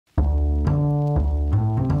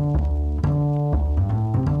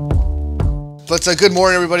But good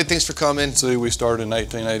morning, everybody. Thanks for coming. See, we started in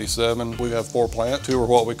 1887. We have 4 plants. 2 are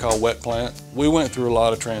what we call wet plant. We went through a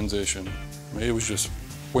lot of transition. I mean, it was just,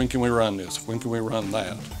 when can we run this? When can we run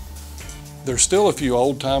that? There's still a few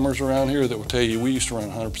old timers around here that will tell you we used to run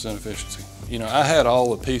 100% efficiency. You know, I had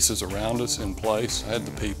all the pieces around us in place. I had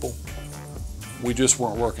the people. We just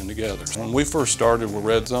weren't working together. When we first started with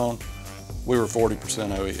Red Zone, we were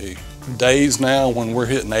 40% OEE. Days now when we're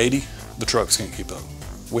hitting 80, the trucks can't keep up.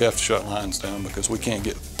 We have to shut lines down because we can't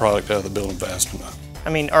get product out of the building fast enough.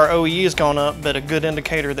 I mean, our OEE has gone up, but a good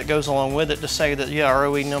indicator that goes along with it to say that, yeah, our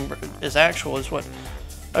OEE number is actual is what,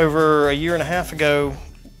 over a year and a half ago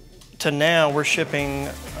to now, we're shipping,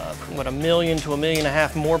 what, 1 million to 1.5 million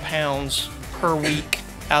more pounds per week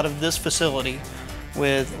out of this facility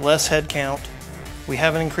with less head count. We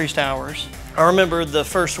haven't increased hours. I remember the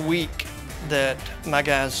first week that my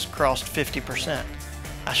guys crossed 50%.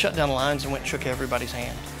 I shut down lines and went and shook everybody's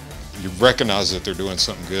hand. You recognize that they're doing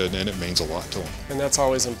something good, and it means a lot to them. And that's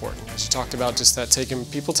always important. As you talked about, just that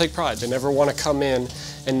people take pride. They never want to come in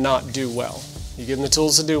and not do well. You give them the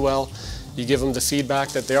tools to do well, you give them the feedback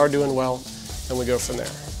that they are doing well, and we go from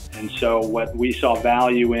there. And so what we saw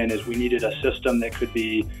value in is we needed a system that could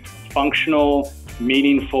be functional,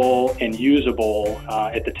 meaningful, and usable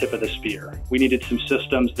at the tip of the spear. We needed some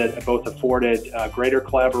systems that both afforded greater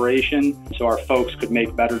collaboration so our folks could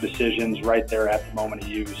make better decisions right there at the moment of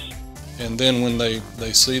use. And then when they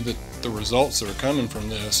see the results that are coming from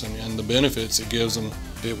this and the benefits it gives them,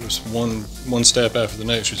 it was one step after the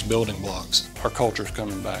next, just building blocks. Our culture's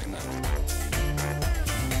coming back now.